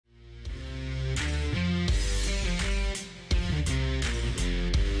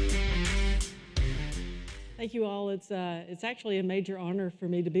Thank you all. It's actually a major honor for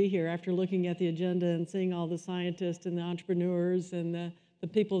me to be here after looking at the agenda and seeing all the scientists and the entrepreneurs and the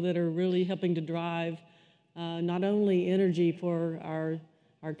people that are really helping to drive not only energy for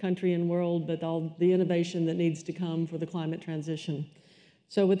our country and world, but all the innovation that needs to come for the climate transition.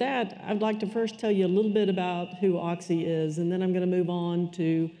 So with that, I'd like to first tell you a little bit about who Oxy is, and then I'm going to move on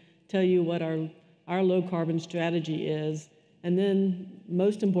to tell you what our low carbon strategy is, and then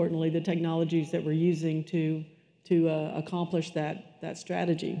most importantly, the technologies that we're using to accomplish that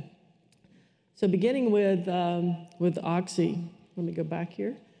strategy. So beginning with Oxy, let me go back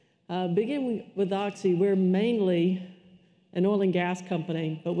here. Beginning with Oxy, we're mainly an oil and gas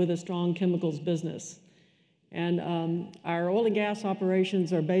company, but with a strong chemicals business. And our oil and gas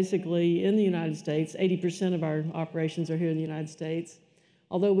operations are basically in the United States. 80% of our operations are here in the United States,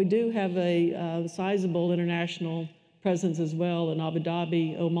 although we do have a sizable international presence as well in Abu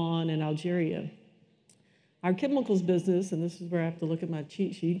Dhabi, Oman, and Algeria. Our chemicals business, and this is where I have to look at my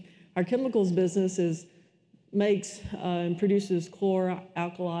cheat sheet, our chemicals business makes and produces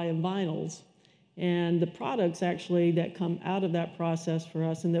chlor-alkali and vinyls. And the products actually that come out of that process for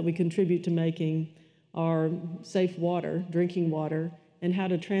us and that we contribute to making are safe water, drinking water, and how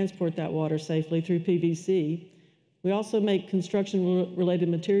to transport that water safely through PVC. We also make construction-related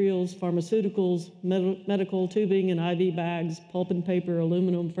materials, pharmaceuticals, medical tubing and IV bags, pulp and paper,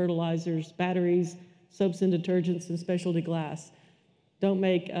 aluminum, fertilizers, batteries, soaps and detergents, and specialty glass. Don't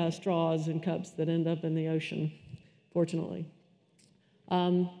make straws and cups that end up in the ocean, fortunately.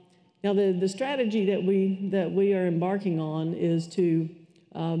 Now, the strategy that we are embarking on is to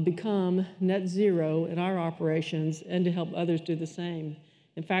become net zero in our operations and to help others do the same.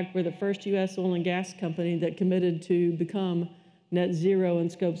 In fact, we're the first U.S. oil and gas company that committed to become net zero in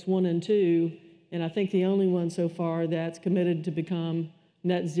scopes 1 and 2, and I think the only one so far that's committed to become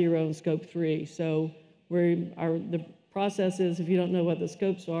net zero in scope 3. So the process is, if you don't know what the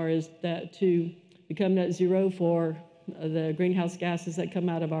scopes are, is that to become net zero for the greenhouse gases that come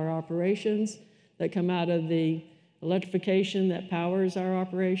out of our operations, that come out of the electrification that powers our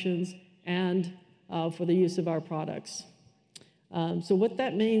operations, and for the use of our products. So what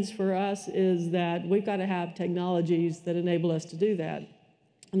that means for us is that we've got to have technologies that enable us to do that.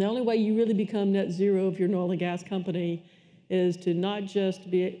 And the only way you really become net zero if you're an oil and gas company is to not just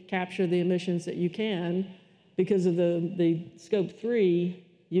capture the emissions that you can. Because of the scope 3,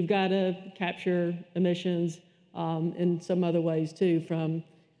 you've got to capture emissions in some other ways too, from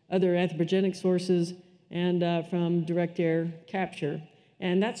other anthropogenic sources and from direct air capture.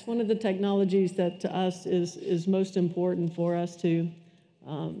 And that's one of the technologies that to us is most important for us to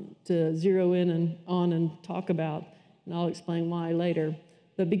zero in on and talk about, and I'll explain why later.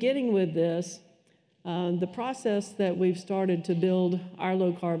 But beginning with this, the process that we've started to build our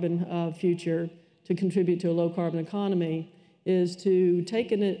low carbon future to contribute to a low carbon economy is to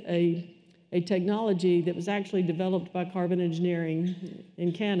take a technology that was actually developed by Carbon Engineering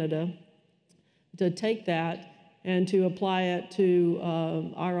in Canada, to take that and to apply it to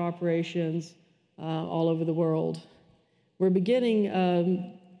our operations all over the world. We're beginning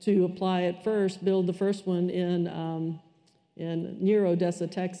to apply it first, build the first one near Odessa,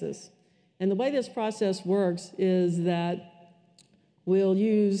 Texas. And the way this process works is that we'll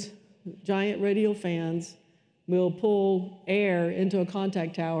use giant radial fans, we'll pull air into a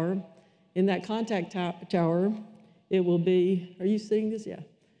contact tower. In that contact tower, it will be, are you seeing this? Yeah.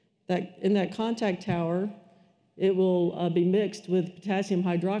 In that contact tower, it will be mixed with potassium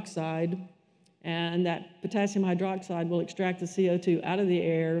hydroxide, and that potassium hydroxide will extract the CO2 out of the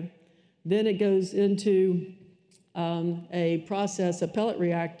air. Then it goes into a process, a pellet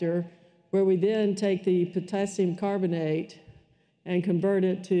reactor, where we then take the potassium carbonate and convert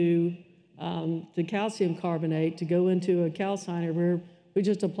it to calcium carbonate to go into a calciner where we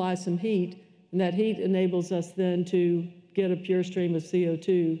just apply some heat, and that heat enables us then to get a pure stream of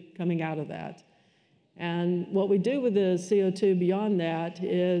CO2 coming out of that. And what we do with the CO2 beyond that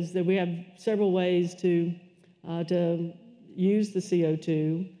is that we have several ways to use the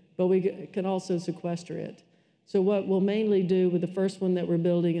CO2, but we can also sequester it. So what we'll mainly do with the first one that we're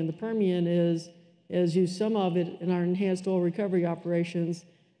building in the Permian is use some of it in our enhanced oil recovery operations,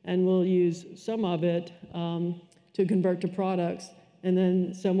 and we'll use some of it to convert to products, and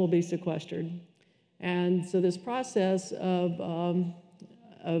then some will be sequestered. And so this process of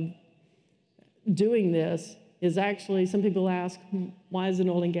doing this is actually, some people ask, why is an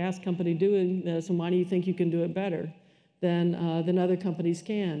oil and gas company doing this, and why do you think you can do it better than other companies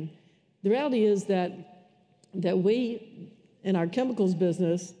can? The reality is that we, in our chemicals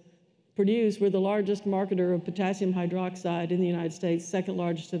business, we're the largest marketer of potassium hydroxide in the United States, second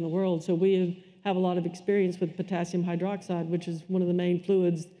largest in the world. So we have a lot of experience with potassium hydroxide, which is one of the main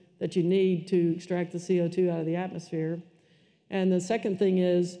fluids that you need to extract the CO2 out of the atmosphere. And the second thing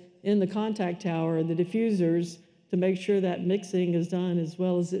is, in the contact tower, the diffusers, to make sure that mixing is done as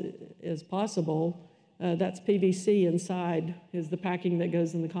well as possible, that's PVC inside, is the packing that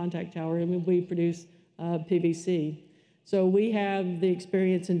goes in the contact tower, and we produce PVC. So we have the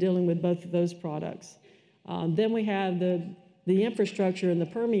experience in dealing with both of those products. Then we have the infrastructure in the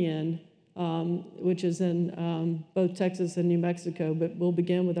Permian, which is in both Texas and New Mexico, but we'll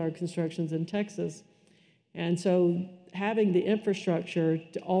begin with our constructions in Texas. And so having the infrastructure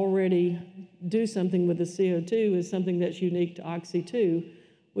to already do something with the CO2 is something that's unique to Oxy too.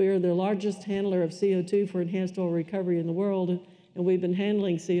 We are the largest handler of CO2 for enhanced oil recovery in the world, and we've been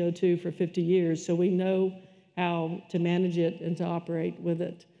handling CO2 for 50 years, so we know how to manage it and to operate with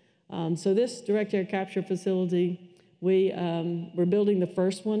it. So this direct air capture facility, we're building the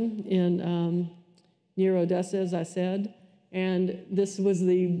first one in near Odessa, as I said. And this was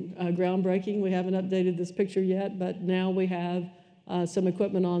the groundbreaking. We haven't updated this picture yet, but now we have some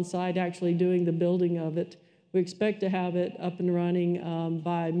equipment on site actually doing the building of it. We expect to have it up and running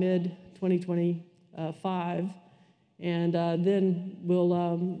by mid-2025. And then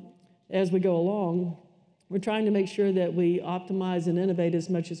we'll, as we go along, we're trying to make sure that we optimize and innovate as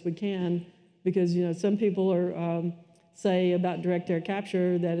much as we can, because some people are say about direct air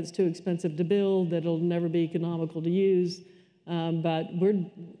capture that it's too expensive to build, that it'll never be economical to use. But we're,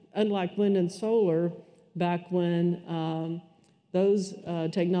 unlike wind and solar, back when those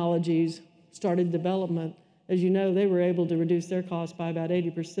technologies started development, as you know, they were able to reduce their costs by about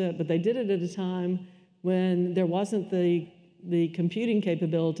 80%, but they did it at a time when there wasn't the computing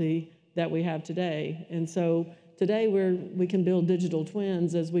capability that we have today. And so today we can build digital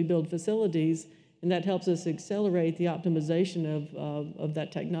twins as we build facilities, and that helps us accelerate the optimization of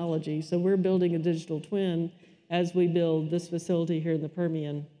that technology. So we're building a digital twin as we build this facility here in the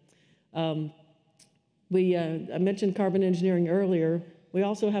Permian. I mentioned carbon engineering earlier. We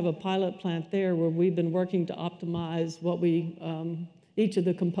also have a pilot plant there where we've been working to optimize what each of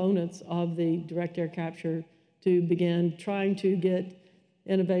the components of the direct air capture to begin trying to get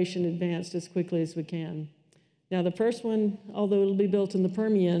innovation advanced as quickly as we can. Now the first one, although it'll be built in the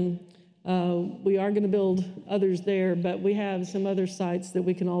Permian, we are going to build others there, but we have some other sites that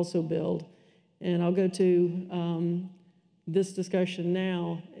we can also build. And I'll go to this discussion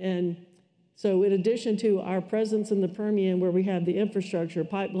now. And so in addition to our presence in the Permian, where we have the infrastructure,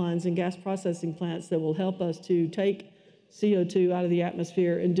 pipelines, and gas processing plants that will help us to take CO2 out of the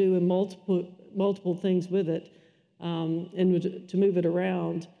atmosphere and do multiple things with it, and to move it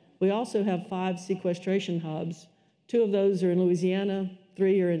around, we also have 5 sequestration hubs. 2 of those are in Louisiana,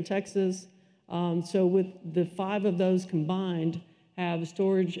 3 are in Texas. So with the 5 of those combined, the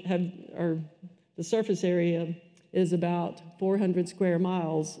surface area is about 400 square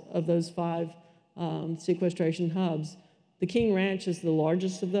miles of those 5 sequestration hubs. The King Ranch is the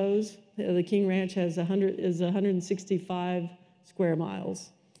largest of those. The King Ranch is 165 square miles.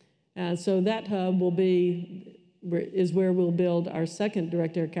 So that hub is where we'll build our second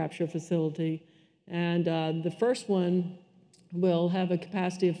direct air capture facility. And the first one will have a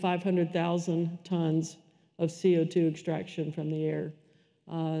capacity of 500,000 tons of CO2 extraction from the air.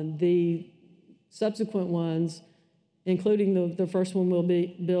 The subsequent ones, including the first one we'll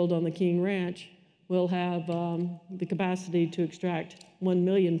build on the King Ranch, will have the capacity to extract 1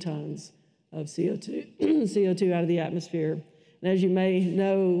 million tons of CO2 out of the atmosphere. And as you may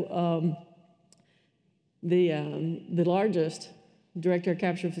know, the largest direct air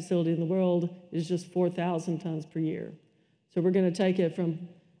capture facility in the world is just 4,000 tons per year. So we're going to take it from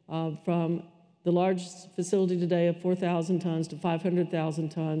the largest facility today of 4,000 tons to 500,000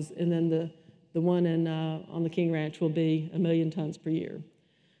 tons, and then the one on the King Ranch will be 1 million tons per year.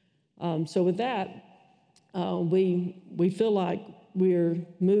 So with that, we feel like we're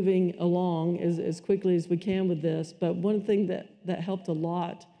moving along as quickly as we can with this. But one thing that helped a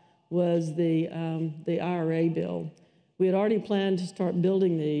lot was the IRA bill. We had already planned to start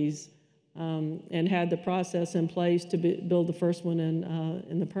building these and had the process in place to build the first one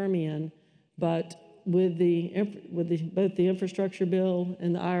in the Permian. But with both the infrastructure bill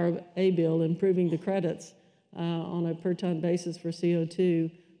and the IRA bill improving the credits on a per ton basis for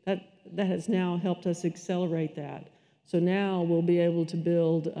CO2, that has now helped us accelerate that. So now we'll be able to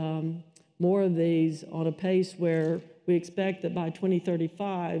build more of these on a pace where we expect that by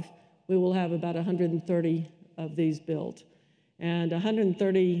 2035, we will have about 130 of these built. And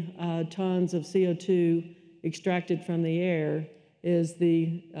 130 tons of CO2 extracted from the air is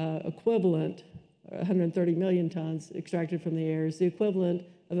the equivalent, 130 million tons extracted from the air is the equivalent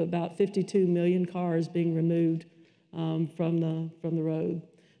of about 52 million cars being removed from the road.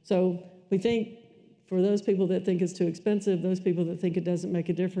 So we think for those people that think it's too expensive, those people that think it doesn't make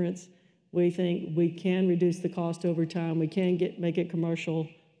a difference, we think we can reduce the cost over time. We can make it commercial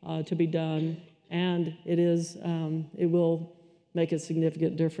to be done, and it will make a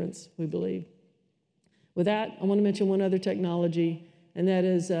significant difference, we believe. With that, I want to mention one other technology, and that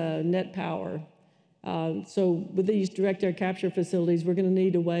is net power. So with these direct air capture facilities, we're going to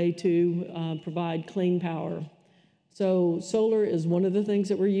need a way to provide clean power. So solar is one of the things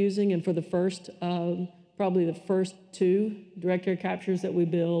that we're using, and for the first, probably the first 2 direct air captures that we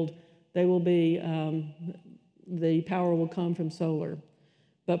build, they will be, the power will come from solar.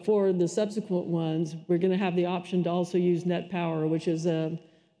 But for the subsequent ones, we're going to have the option to also use net power, which is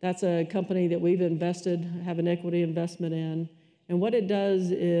that's a company that we've have an equity investment in. And what it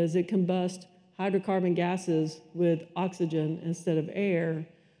does is it combusts hydrocarbon gases with oxygen instead of air.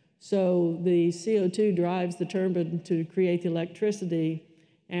 So the CO2 drives the turbine to create the electricity,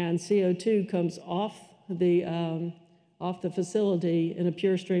 and CO2 comes off the facility in a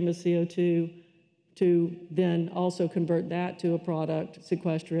pure stream of CO2 to then also convert that to a product,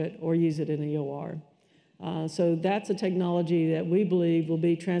 sequester it, or use it in EOR. So that's a technology that we believe will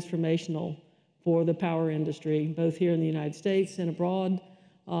be transformational for the power industry, both here in the United States and abroad.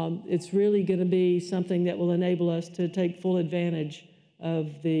 It's really going to be something that will enable us to take full advantage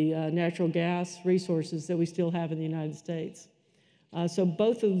of the natural gas resources that we still have in the United States. So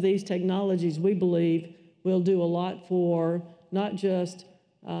both of these technologies, we believe, will do a lot for not just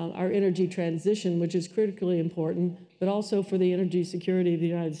our energy transition, which is critically important, but also for the energy security of the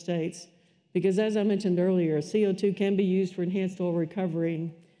United States. Because as I mentioned earlier, CO2 can be used for enhanced oil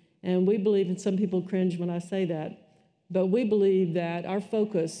recovery, and we believe, and some people cringe when I say that, but we believe that our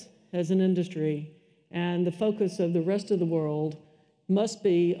focus as an industry and the focus of the rest of the world must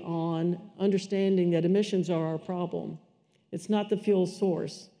be on understanding that emissions are our problem. It's not the fuel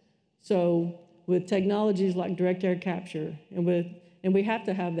source. So with technologies like direct air capture, and we have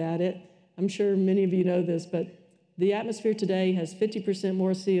to have that, I'm sure many of you know this, but the atmosphere today has 50%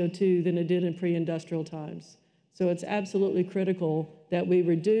 more CO2 than it did in pre-industrial times. So it's absolutely critical that we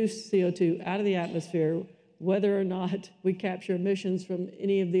reduce CO2 out of the atmosphere, whether or not we capture emissions from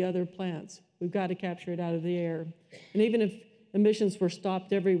any of the other plants. We've got to capture it out of the air. And even if emissions were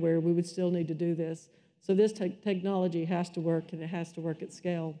stopped everywhere, we would still need to do this. So this technology has to work, and it has to work at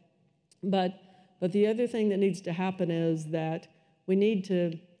scale. But the other thing that needs to happen is that we need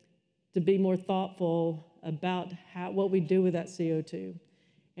to be more thoughtful about what we do with that CO2.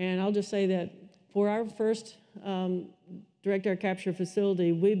 And I'll just say that for our first direct air capture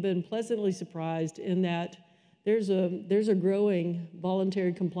facility, we've been pleasantly surprised in that there's a growing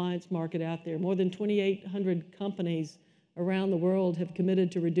voluntary compliance market out there. More than 2,800 companies around the world have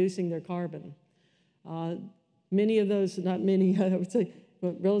committed to reducing their carbon. Many of those, not many, I would say,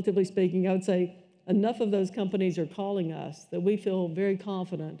 but relatively speaking, I would say enough of those companies are calling us that we feel very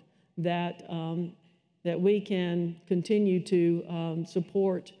confident that, that we can continue to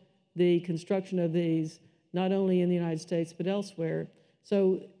support the construction of these, not only in the United States, but elsewhere.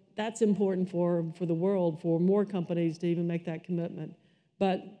 So that's important for the world, for more companies to even make that commitment.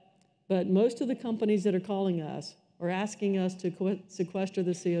 But most of the companies that are calling us are asking us to sequester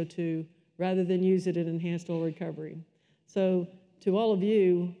the CO2 rather than use it in enhanced oil recovery. So to all of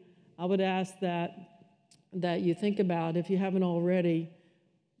you, I would ask that you think about, if you haven't already,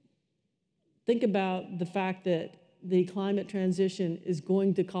 think about the fact that the climate transition is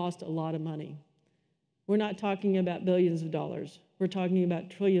going to cost a lot of money. We're not talking about billions of dollars. We're talking about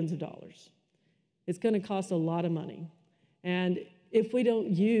trillions of dollars. It's going to cost a lot of money. And if we don't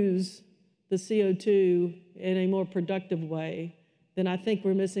use the CO2 in a more productive way, then I think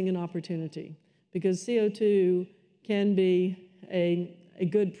we're missing an opportunity, because CO2 can be a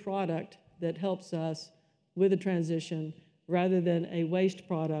good product that helps us with a transition rather than a waste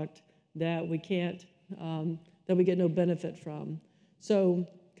product that we can't, that we get no benefit from. So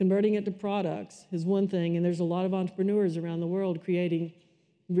converting it to products is one thing, and there's a lot of entrepreneurs around the world creating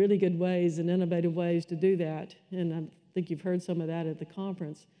really good ways and innovative ways to do that, and I think you've heard some of that at the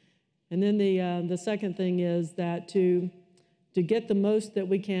conference. And then the second thing is that to get the most that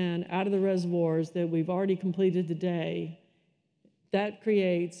we can out of the reservoirs that we've already completed today, that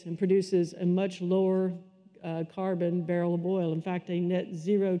creates and produces a much lower carbon barrel of oil. In fact, a net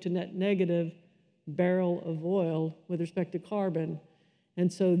zero to net negative barrel of oil with respect to carbon.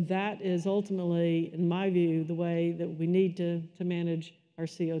 And so that is ultimately, in my view, the way that we need to manage our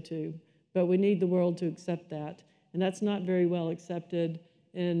CO2. But we need the world to accept that. And that's not very well accepted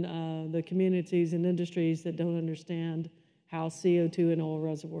in the communities and industries that don't understand how CO2 in oil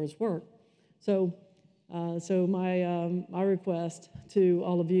reservoirs work. So, my request to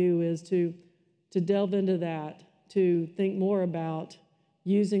all of you is to delve into that, to think more about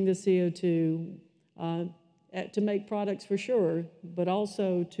using the CO2 to make products for sure, but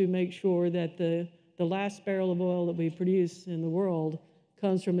also to make sure that the last barrel of oil that we produce in the world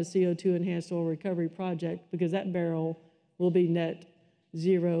comes from a CO2 enhanced oil recovery project, because that barrel will be net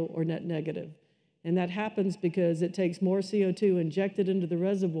zero or net negative. And that happens because it takes more CO2 injected into the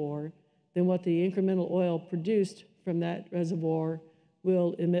reservoir than what the incremental oil produced from that reservoir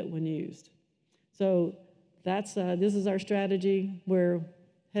will emit when used. So that's this is our strategy. We're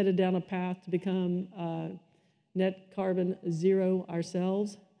headed down a path to become net carbon zero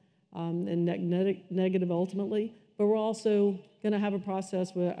ourselves, and net negative ultimately. But we're also going to have a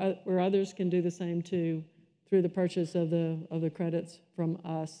process where others can do the same too, through the purchase of the credits from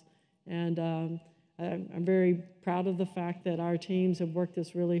us. And I'm very proud of the fact that our teams have worked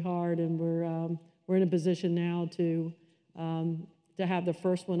this really hard, and we're in a position now to have the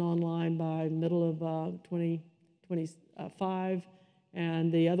first one online by middle of 2025,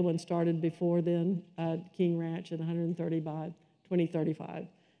 and the other one started before then at King Ranch at 130 by 2035.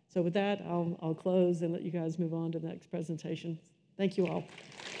 So with that, I'll close and let you guys move on to the next presentation. Thank you all.